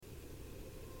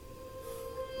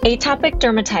Atopic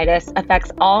dermatitis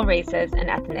affects all races and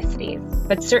ethnicities,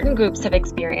 but certain groups have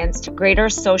experienced greater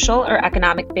social or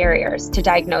economic barriers to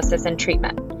diagnosis and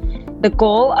treatment. The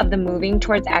goal of the Moving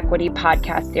Towards Equity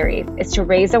podcast series is to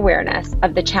raise awareness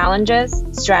of the challenges,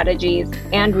 strategies,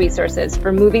 and resources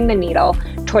for moving the needle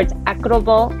towards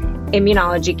equitable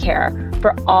immunology care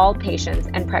for all patients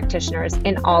and practitioners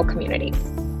in all communities.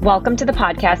 Welcome to the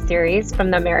podcast series from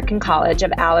the American College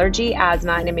of Allergy,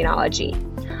 Asthma and Immunology.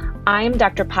 I'm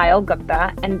Dr. Payel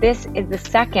Gupta, and this is the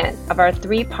second of our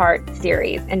three-part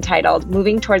series entitled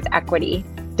Moving Towards Equity,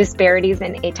 Disparities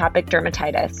in Atopic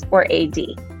Dermatitis, or AD.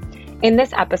 In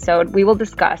this episode, we will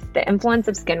discuss the influence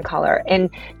of skin color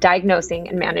in diagnosing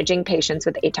and managing patients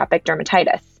with atopic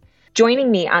dermatitis.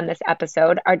 Joining me on this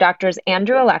episode are Drs.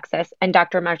 Alexis and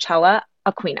Dr. Marcella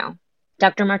Aquino.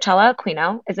 Dr. Marcella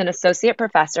Aquino is an Associate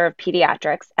Professor of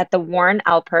Pediatrics at the Warren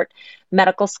Alpert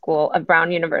Medical School of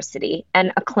Brown University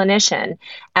and a clinician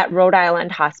at Rhode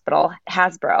Island Hospital,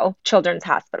 Hasbro Children's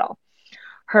Hospital.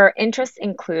 Her interests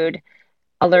include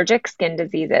allergic skin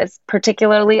diseases,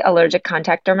 particularly allergic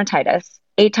contact dermatitis,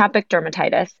 atopic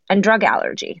dermatitis, and drug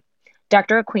allergy.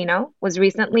 Dr. Aquino was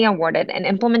recently awarded an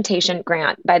implementation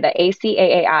grant by the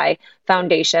ACAAI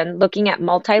Foundation looking at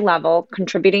multi-level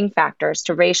contributing factors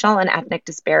to racial and ethnic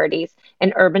disparities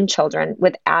in urban children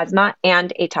with asthma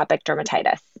and atopic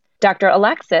dermatitis. Dr.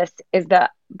 Alexis is the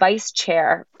Vice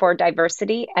Chair for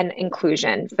Diversity and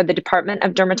Inclusion for the Department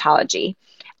of Dermatology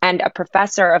and a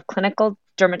Professor of Clinical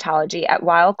Dermatology at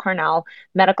Weill Cornell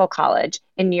Medical College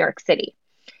in New York City.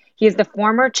 He is the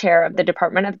former chair of the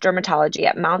Department of Dermatology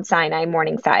at Mount Sinai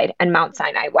Morningside and Mount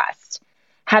Sinai West.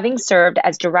 Having served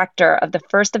as director of the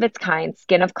first-of-its-kind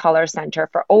Skin of Color Center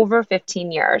for over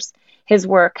 15 years, his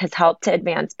work has helped to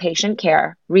advance patient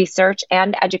care, research,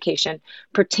 and education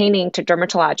pertaining to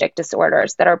dermatologic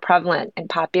disorders that are prevalent in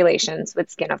populations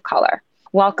with skin of color.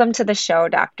 Welcome to the show,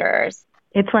 doctors.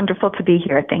 It's wonderful to be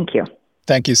here. Thank you.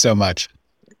 Thank you so much.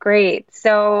 Great.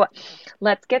 So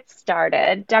let's get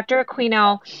started. Dr.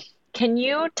 Aquino, can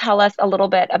you tell us a little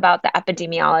bit about the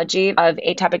epidemiology of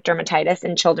atopic dermatitis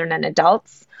in children and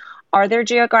adults? Are there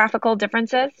geographical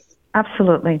differences?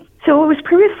 Absolutely. So it was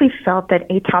previously felt that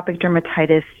atopic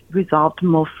dermatitis resolved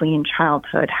mostly in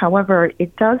childhood. However,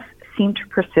 it does seem to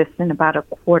persist in about a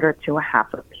quarter to a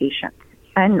half of patients.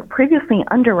 And previously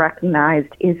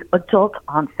underrecognized is adult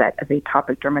onset of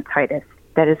atopic dermatitis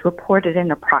that is reported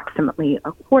in approximately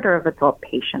a quarter of adult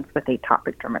patients with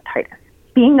atopic dermatitis.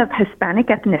 Being of Hispanic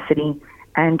ethnicity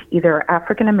and either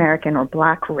African American or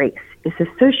Black race is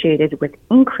associated with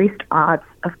increased odds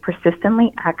of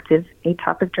persistently active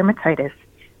atopic dermatitis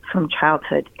from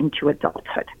childhood into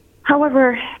adulthood.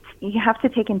 However, you have to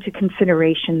take into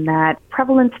consideration that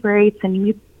prevalence rates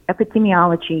and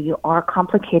epidemiology are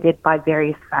complicated by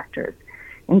various factors,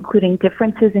 including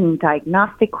differences in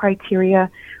diagnostic criteria.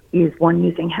 Is one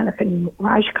using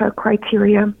Hennepin-Rajka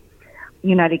criteria,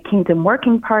 United Kingdom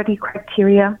Working Party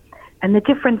criteria, and the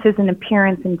differences in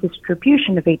appearance and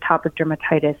distribution of atopic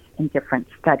dermatitis in different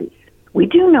studies. We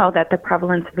do know that the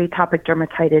prevalence of atopic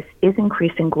dermatitis is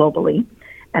increasing globally,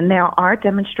 and there are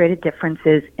demonstrated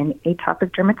differences in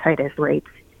atopic dermatitis rates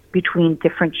between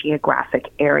different geographic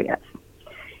areas.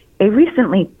 A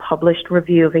recently published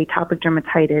review of atopic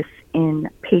dermatitis in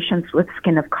patients with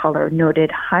skin of color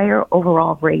noted higher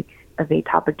overall rates of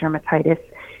atopic dermatitis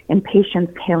in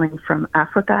patients hailing from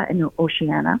Africa and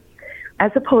Oceania,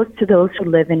 as opposed to those who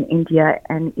live in India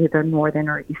and either Northern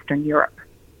or Eastern Europe.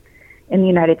 In the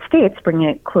United States, bringing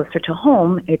it closer to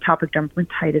home, atopic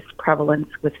dermatitis prevalence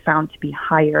was found to be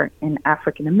higher in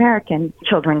African American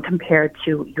children compared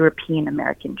to European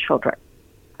American children.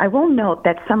 I will note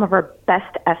that some of our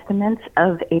best estimates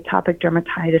of atopic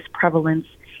dermatitis prevalence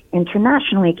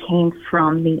internationally came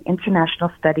from the International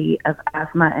Study of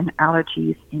Asthma and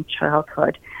Allergies in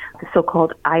Childhood, the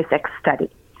so-called ISAC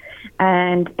study.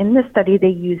 And in this study, they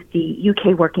used the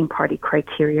UK Working Party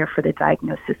criteria for the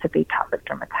diagnosis of atopic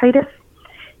dermatitis.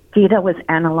 Data was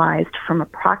analyzed from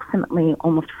approximately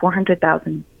almost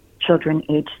 400,000 children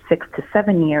aged 6 to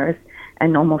 7 years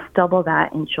and almost double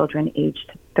that in children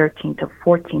aged 13 to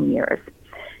 14 years.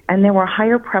 And there were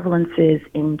higher prevalences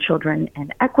in children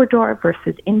in Ecuador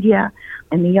versus India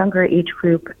in the younger age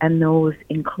group and those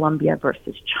in Colombia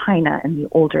versus China in the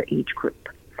older age group.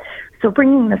 So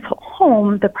bringing this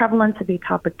home, the prevalence of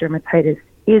atopic dermatitis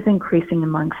is increasing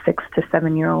among 6 to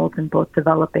 7-year-olds in both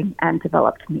developing and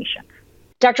developed nations.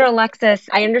 Dr. Alexis,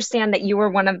 I understand that you were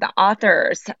one of the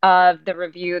authors of the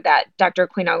review that Dr.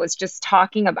 Aquino was just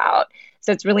talking about.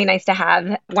 So it's really nice to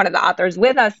have one of the authors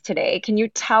with us today. Can you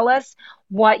tell us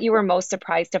what you were most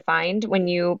surprised to find when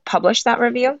you published that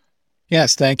review?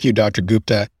 Yes, thank you, Dr.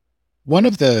 Gupta. One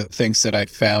of the things that I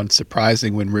found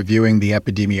surprising when reviewing the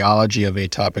epidemiology of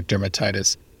atopic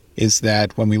dermatitis is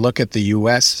that when we look at the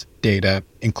U.S. data,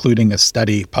 including a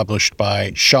study published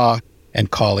by Shaw and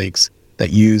colleagues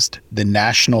that used the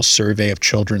National Survey of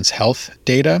Children's Health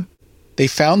data, they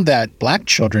found that Black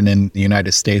children in the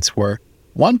United States were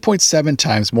 1.7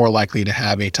 times more likely to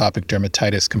have atopic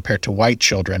dermatitis compared to white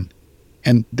children.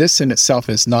 And this in itself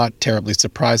is not terribly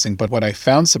surprising, but what I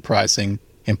found surprising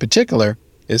in particular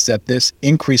is that this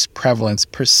increased prevalence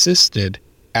persisted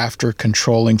after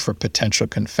controlling for potential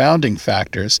confounding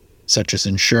factors such as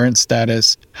insurance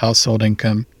status, household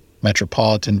income,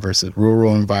 metropolitan versus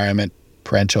rural environment,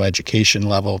 parental education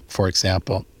level, for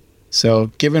example. So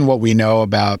given what we know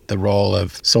about the role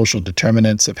of social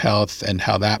determinants of health and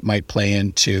how that might play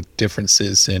into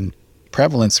differences in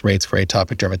prevalence rates for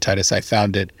atopic dermatitis, I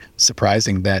found it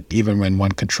surprising that even when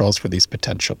one controls for these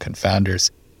potential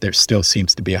confounders, there still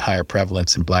seems to be a higher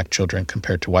prevalence in Black children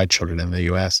compared to white children in the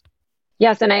U.S.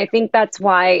 Yes, and I think that's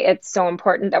why it's so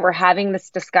important that we're having this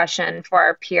discussion for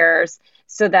our peers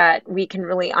so that we can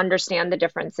really understand the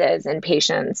differences in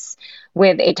patients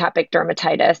with atopic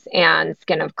dermatitis and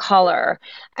skin of color.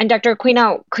 And Dr.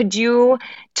 Aquino, could you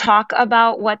talk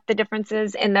about what the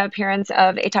differences in the appearance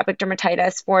of atopic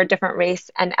dermatitis for different race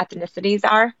and ethnicities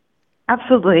are?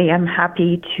 Absolutely. I'm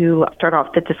happy to start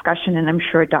off the discussion, and I'm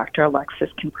sure Dr. Alexis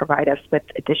can provide us with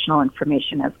additional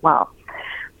information as well.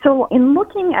 So in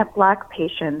looking at Black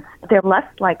patients, they're less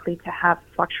likely to have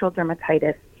flexural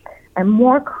dermatitis and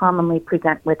more commonly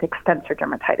present with extensor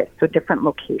dermatitis, so different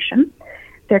locations.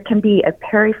 There can be a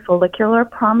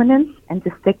perifollicular prominence and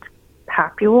distinct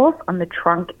papules on the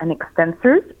trunk and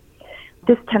extensors.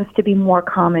 This tends to be more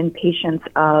common in patients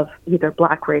of either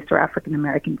Black race or African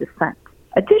American descent.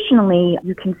 Additionally,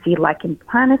 you can see lichen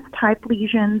planus-type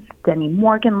lesions, Denny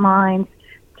Morgan lines,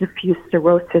 diffuse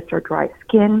cirrhosis or dry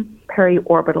skin,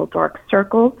 periorbital dark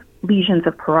circles, lesions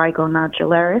of prurigo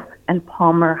nodularis, and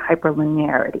palmar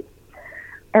hyperlinearity.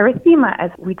 Erythema,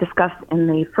 as we discussed in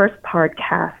the first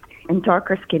podcast, in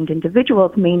darker-skinned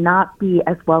individuals may not be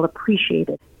as well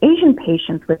appreciated. Asian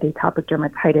patients with atopic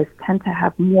dermatitis tend to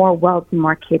have more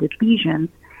well-demarcated lesions,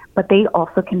 but they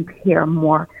also can appear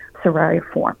more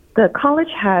cerariform. The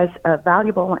college has a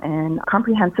valuable and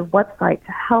comprehensive website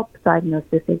to help diagnose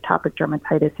this atopic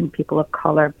dermatitis in people of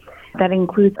color that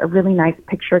includes a really nice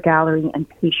picture gallery and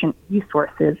patient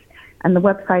resources. And the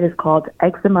website is called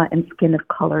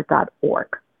eczemaandskinofcolor.org.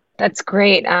 That's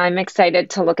great. I'm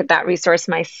excited to look at that resource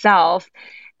myself.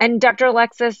 And Dr.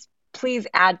 Alexis, please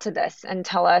add to this and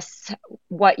tell us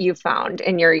what you found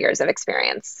in your years of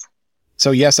experience. So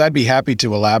yes, I'd be happy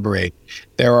to elaborate.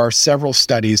 There are several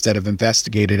studies that have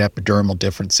investigated epidermal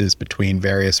differences between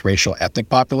various racial ethnic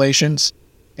populations.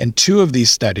 And two of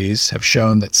these studies have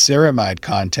shown that ceramide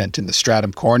content in the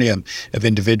stratum corneum of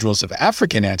individuals of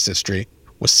African ancestry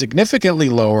was significantly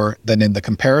lower than in the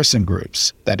comparison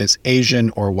groups, that is,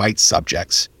 Asian or white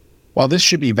subjects. While this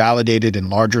should be validated in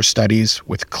larger studies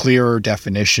with clearer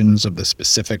definitions of the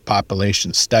specific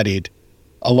population studied,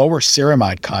 a lower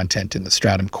ceramide content in the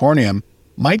stratum corneum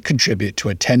might contribute to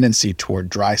a tendency toward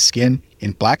dry skin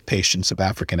in Black patients of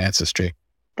African ancestry.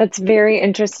 That's very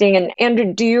interesting. And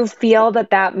Andrew, do you feel that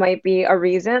that might be a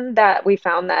reason that we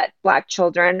found that Black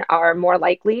children are more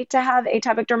likely to have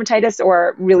atopic dermatitis,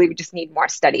 or really we just need more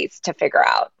studies to figure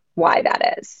out why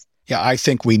that is? Yeah, I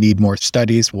think we need more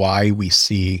studies why we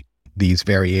see these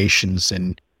variations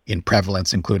in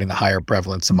prevalence, including a higher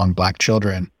prevalence among Black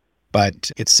children.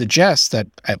 But it suggests that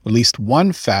at least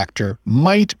one factor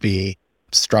might be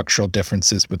structural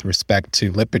differences with respect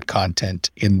to lipid content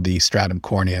in the stratum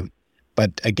corneum.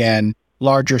 But again,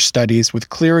 larger studies with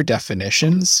clearer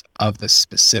definitions of the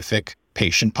specific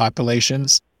patient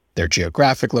populations, their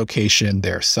geographic location,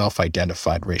 their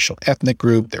self-identified racial ethnic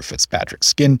group, their Fitzpatrick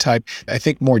skin type. I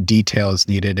think more detail is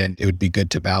needed, and it would be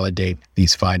good to validate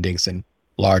these findings in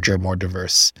larger, more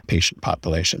diverse patient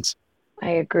populations. I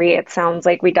agree. It sounds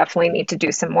like we definitely need to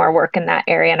do some more work in that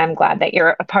area, and I'm glad that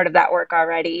you're a part of that work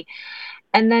already.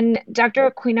 And then, Dr.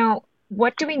 Aquino,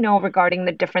 what do we know regarding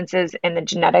the differences in the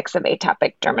genetics of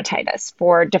atopic dermatitis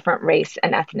for different race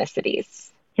and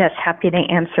ethnicities? Yes, happy to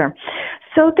answer.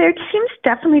 So there seems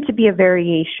definitely to be a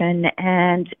variation,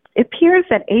 and it appears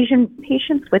that Asian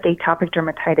patients with atopic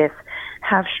dermatitis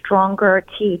have stronger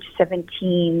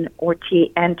Th17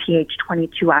 and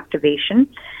Th22 activation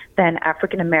than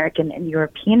African American and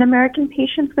European American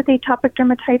patients with atopic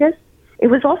dermatitis. It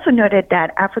was also noted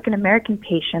that African American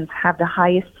patients have the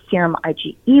highest serum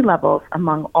IgE levels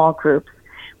among all groups,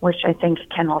 which I think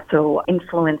can also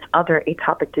influence other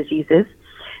atopic diseases,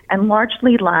 and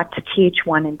largely lacked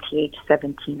Th1 and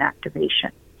Th17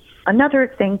 activation.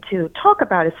 Another thing to talk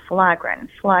about is filaggrin.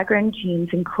 Filaggrin genes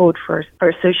are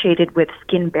associated with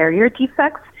skin barrier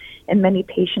defects in many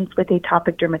patients with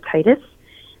atopic dermatitis.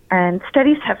 And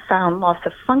studies have found loss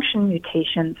of function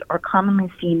mutations are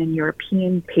commonly seen in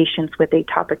European patients with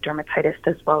atopic dermatitis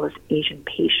as well as Asian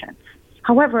patients.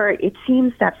 However, it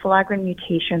seems that filaggrin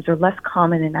mutations are less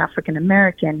common in African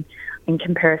American in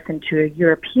comparison to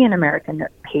European American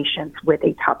patients with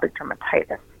atopic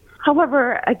dermatitis.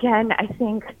 However, again, I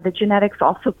think the genetics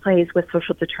also plays with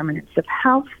social determinants of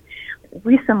health.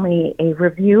 Recently, a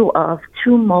review of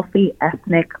two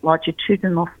multi-ethnic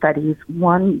longitudinal studies,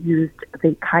 one used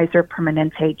the Kaiser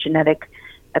Permanente genetic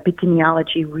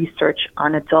epidemiology research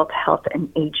on adult health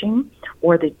and aging,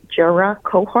 or the JERA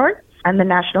cohort, and the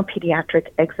National Pediatric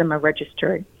Eczema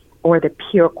Registry, or the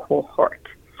PEER cohort.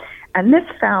 And this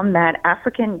found that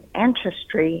African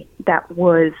ancestry that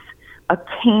was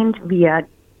obtained via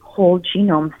whole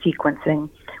genome sequencing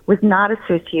was not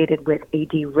associated with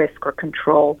AD risk or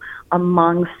control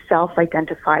among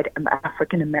self-identified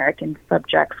African American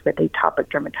subjects with atopic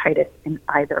dermatitis in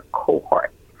either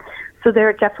cohort. So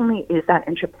there definitely is that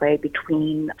interplay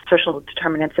between social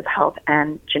determinants of health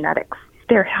and genetics.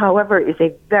 There, however, is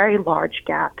a very large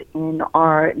gap in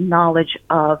our knowledge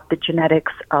of the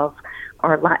genetics of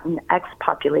our Latinx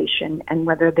population and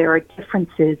whether there are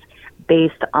differences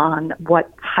based on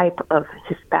what type of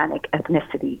Hispanic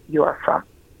ethnicity you are from.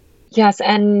 Yes,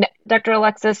 and Dr.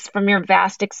 Alexis, from your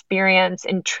vast experience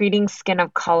in treating skin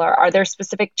of color, are there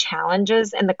specific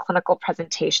challenges in the clinical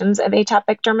presentations of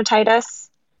atopic dermatitis?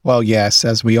 Well, yes,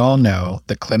 as we all know,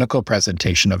 the clinical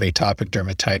presentation of atopic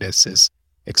dermatitis is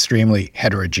extremely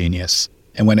heterogeneous.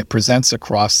 And when it presents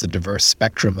across the diverse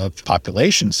spectrum of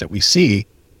populations that we see,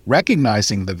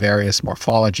 recognizing the various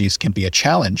morphologies can be a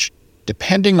challenge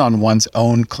depending on one's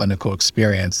own clinical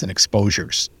experience and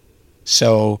exposures.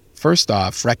 So, first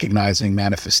off, recognizing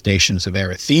manifestations of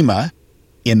erythema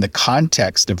in the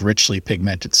context of richly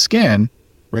pigmented skin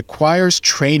requires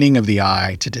training of the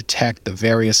eye to detect the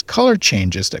various color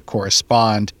changes that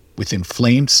correspond with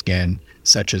inflamed skin,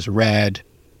 such as red,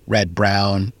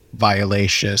 red-brown,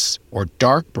 violaceous, or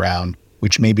dark brown,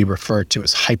 which may be referred to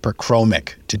as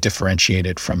hyperchromic to differentiate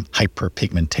it from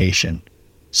hyperpigmentation.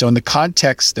 So in the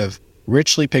context of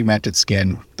richly pigmented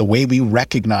skin, the way we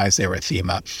recognize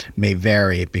erythema may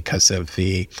vary because of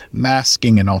the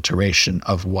masking and alteration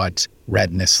of what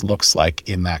redness looks like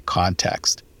in that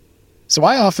context. So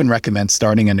I often recommend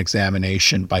starting an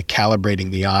examination by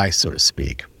calibrating the eye, so to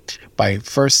speak, by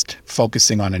first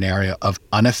focusing on an area of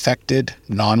unaffected,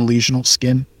 non-lesional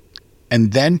skin,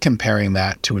 and then comparing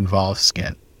that to involved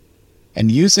skin. And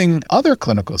using other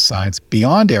clinical signs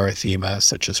beyond erythema,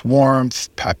 such as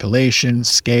warmth, papillation,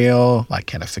 scale,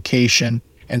 lichenification,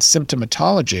 and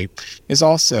symptomatology, is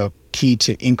also key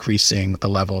to increasing the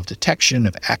level of detection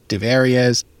of active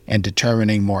areas and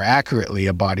determining more accurately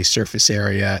a body surface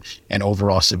area and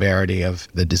overall severity of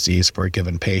the disease for a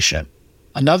given patient.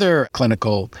 Another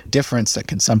clinical difference that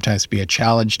can sometimes be a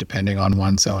challenge depending on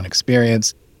one's own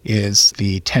experience is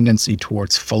the tendency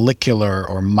towards follicular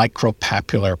or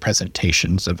micropapular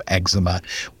presentations of eczema,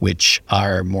 which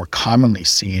are more commonly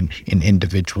seen in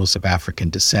individuals of African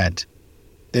descent.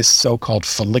 This so-called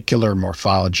follicular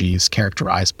morphology is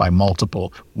characterized by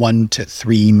multiple 1 to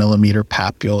 3 millimeter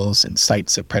papules and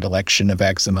sites of predilection of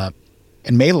eczema,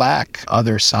 and may lack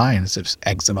other signs of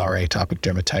eczema or atopic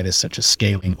dermatitis, such as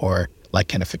scaling or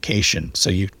lichenification. So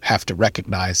you have to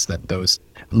recognize that those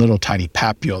little tiny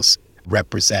papules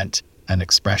represent an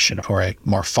expression or a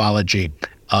morphology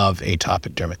of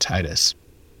atopic dermatitis.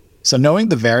 So knowing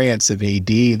the variants of AD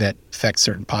that affect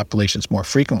certain populations more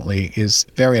frequently is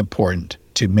very important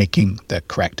to making the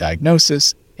correct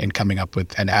diagnosis and coming up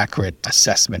with an accurate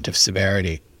assessment of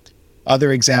severity.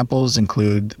 Other examples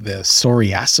include the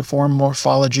psoriasiform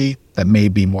morphology that may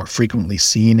be more frequently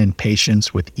seen in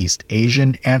patients with East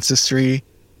Asian ancestry,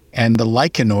 and the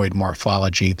lichenoid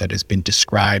morphology that has been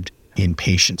described in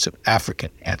patients of African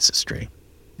ancestry.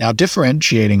 Now,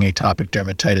 differentiating atopic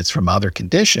dermatitis from other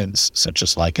conditions, such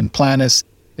as lichen planus,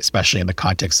 especially in the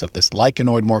context of this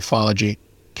lichenoid morphology,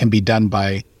 can be done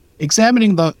by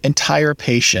examining the entire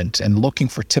patient and looking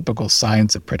for typical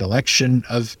signs of predilection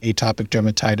of atopic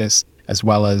dermatitis, as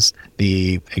well as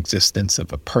the existence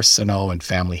of a personal and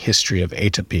family history of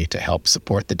atopy to help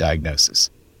support the diagnosis.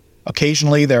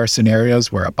 Occasionally, there are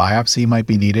scenarios where a biopsy might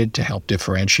be needed to help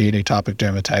differentiate atopic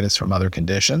dermatitis from other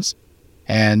conditions.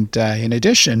 And in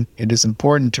addition, it is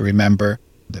important to remember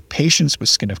that patients with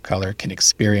skin of color can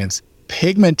experience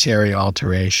pigmentary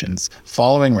alterations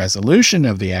following resolution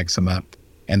of the eczema,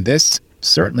 and this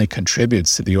certainly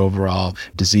contributes to the overall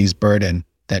disease burden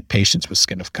that patients with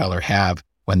skin of color have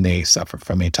when they suffer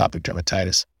from atopic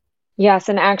dermatitis. Yes,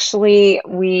 and actually,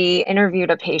 we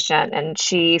interviewed a patient and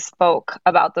she spoke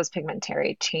about those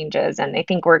pigmentary changes. And I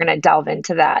think we're going to delve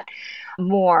into that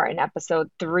more in episode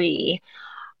 3.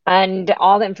 And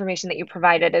all the information that you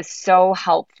provided is so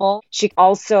helpful. She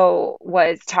also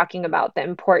was talking about the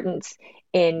importance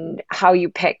in how you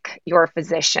pick your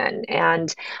physician.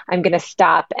 And I'm going to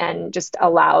stop and just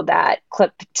allow that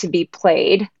clip to be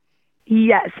played.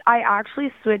 Yes, I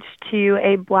actually switched to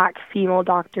a Black female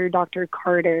doctor, Dr.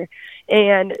 Carter,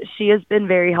 and she has been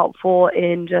very helpful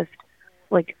in just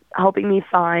helping me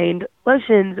find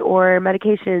lotions or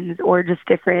medications or just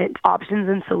different options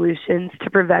and solutions to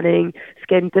preventing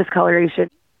skin discoloration.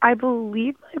 I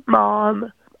believe my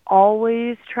mom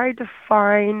always tried to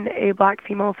find a Black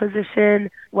female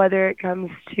physician, whether it comes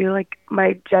to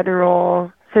my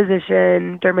general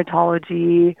physician,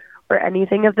 dermatology, or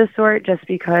anything of the sort, just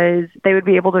because they would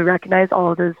be able to recognize all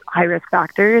of those high-risk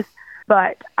factors.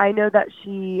 But I know that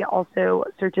she also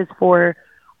searches for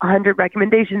 100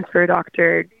 recommendations for a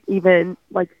doctor, even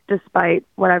despite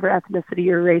whatever ethnicity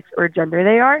or race or gender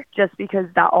they are, just because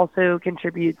that also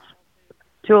contributes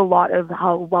to a lot of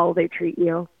how well they treat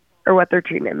you or what their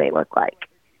treatment may look like.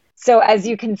 So as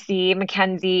you can see,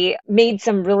 Mackenzie made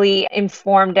some really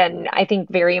informed and I think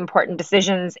very important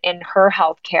decisions in her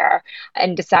healthcare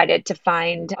and decided to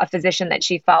find a physician that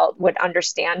she felt would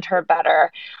understand her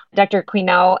better. Dr.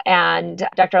 Aquino and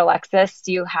Dr. Alexis,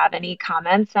 do you have any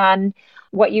comments on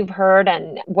what you've heard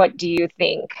and what do you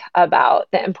think about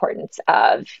the importance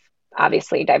of,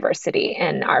 obviously, diversity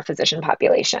in our physician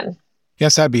population?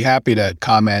 Yes, I'd be happy to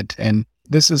comment. And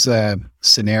this is a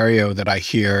scenario that I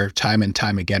hear time and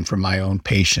time again from my own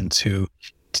patients who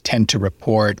tend to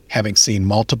report having seen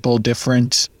multiple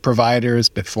different providers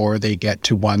before they get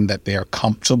to one that they are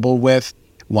comfortable with,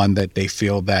 one that they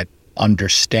feel that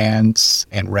understands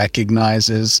and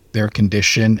recognizes their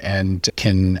condition and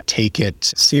can take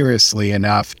it seriously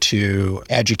enough to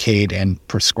educate and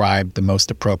prescribe the most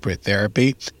appropriate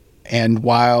therapy. And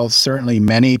while certainly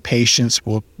many patients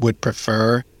would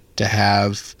prefer to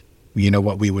have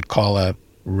what we would call a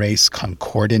race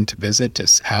concordant visit,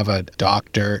 to have a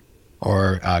doctor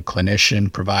or a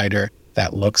clinician provider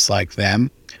that looks like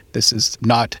them. This is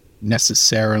not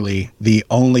necessarily the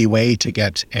only way to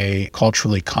get a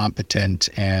culturally competent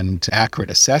and accurate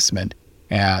assessment.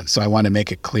 So I want to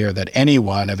make it clear that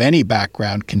anyone of any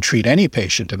background can treat any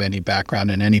patient of any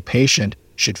background, and any patient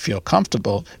should feel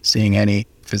comfortable seeing any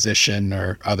physician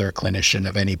or other clinician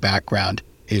of any background.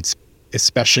 It's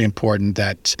especially important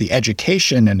that the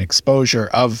education and exposure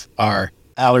of our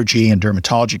allergy and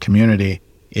dermatology community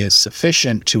is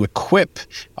sufficient to equip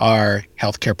our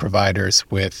healthcare providers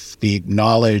with the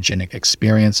knowledge and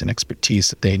experience and expertise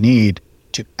that they need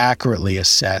to accurately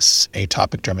assess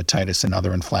atopic dermatitis and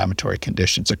other inflammatory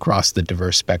conditions across the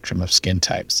diverse spectrum of skin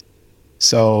types.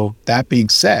 So that being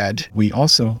said, we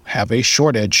also have a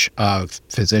shortage of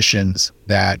physicians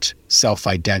that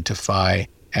self-identify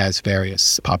as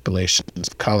various populations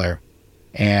of color.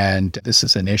 And this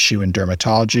is an issue in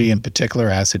dermatology in particular,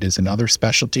 as it is in other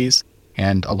specialties.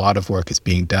 And a lot of work is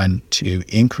being done to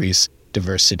increase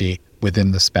diversity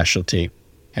within the specialty.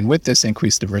 And with this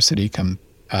increased diversity come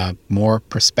more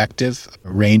perspective,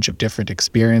 a range of different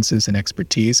experiences and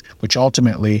expertise, which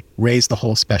ultimately raise the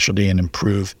whole specialty and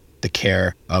improve the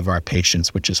care of our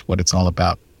patients, which is what it's all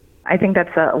about. I think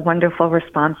that's a wonderful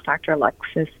response, Dr.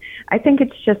 Alexis. I think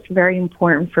it's just very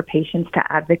important for patients to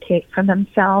advocate for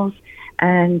themselves.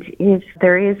 And if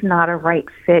there is not a right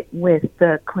fit with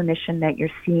the clinician that you're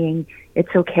seeing, it's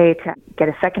okay to get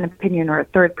a second opinion or a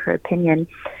third opinion.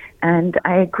 And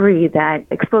I agree that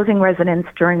exposing residents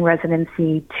during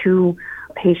residency to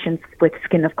patients with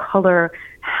skin of color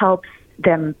helps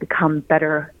them become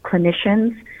better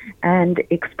clinicians, and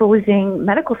exposing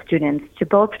medical students to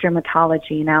both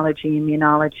dermatology and allergy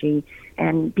immunology,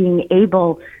 and being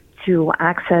able to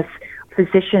access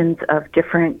physicians of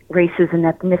different races and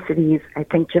ethnicities, I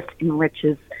think just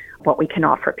enriches what we can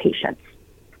offer patients.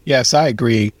 Yes, I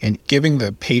agree. And giving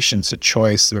the patients a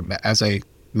choice, as I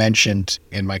mentioned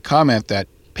in my comment, that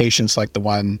patients like the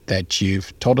one that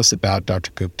you've told us about,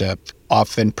 Dr. Gupta,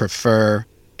 often prefer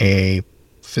a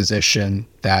physician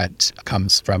that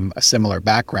comes from a similar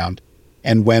background.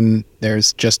 And when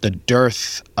there's just a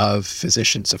dearth of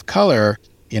physicians of color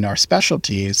in our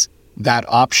specialties, that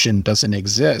option doesn't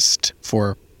exist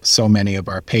for so many of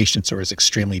our patients, or is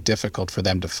extremely difficult for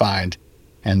them to find.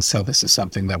 And so this is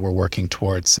something that we're working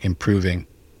towards improving.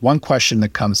 One question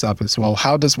that comes up is, well,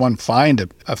 how does one find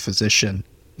a physician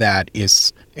that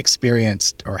is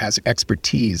experienced or has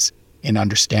expertise in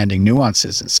understanding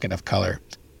nuances in skin of color?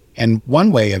 And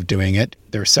one way of doing it,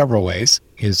 there are several ways,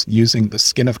 is using the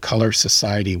Skin of Color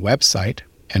Society website.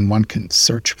 And one can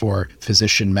search for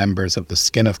physician members of the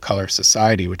Skin of Color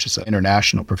Society, which is an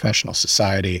international professional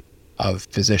society of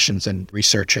physicians and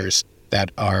researchers that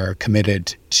are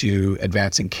committed to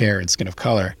advancing care in skin of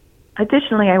color.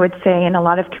 Additionally, I would say in a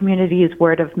lot of communities,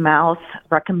 word of mouth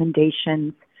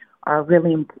recommendations are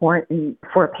really important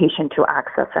for a patient to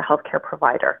access a healthcare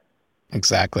provider.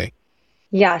 Exactly.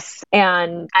 Yes.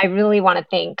 And I really want to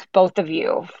thank both of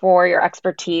you for your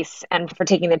expertise and for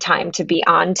taking the time to be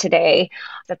on today.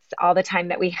 That's all the time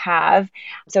that we have.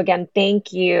 So again,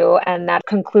 thank you. And that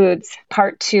concludes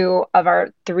part 2 of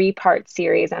our 3-part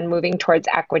series on moving towards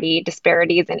equity,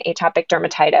 disparities, and atopic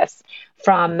dermatitis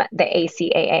from the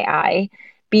ACAAI.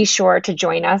 Be sure to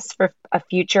join us for a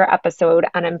future episode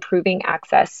on improving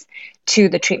access to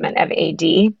the treatment of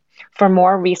AD. For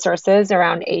more resources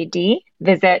around AD,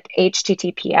 visit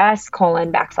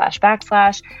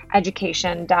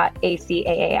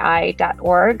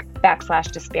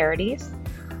https://education.acaai.org/disparities.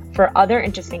 For other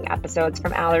interesting episodes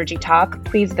from Allergy Talk,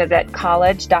 please visit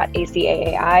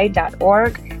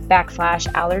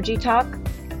college.acaai.org/allergy talk.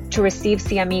 To receive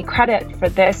CME credit for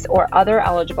this or other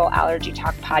eligible Allergy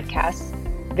Talk podcasts,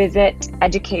 visit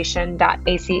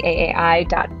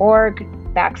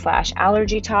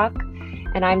education.acaai.org/allergy talk.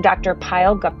 And I'm Dr.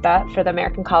 Payel Gupta for the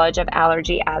American College of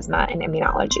Allergy, Asthma and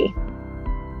Immunology.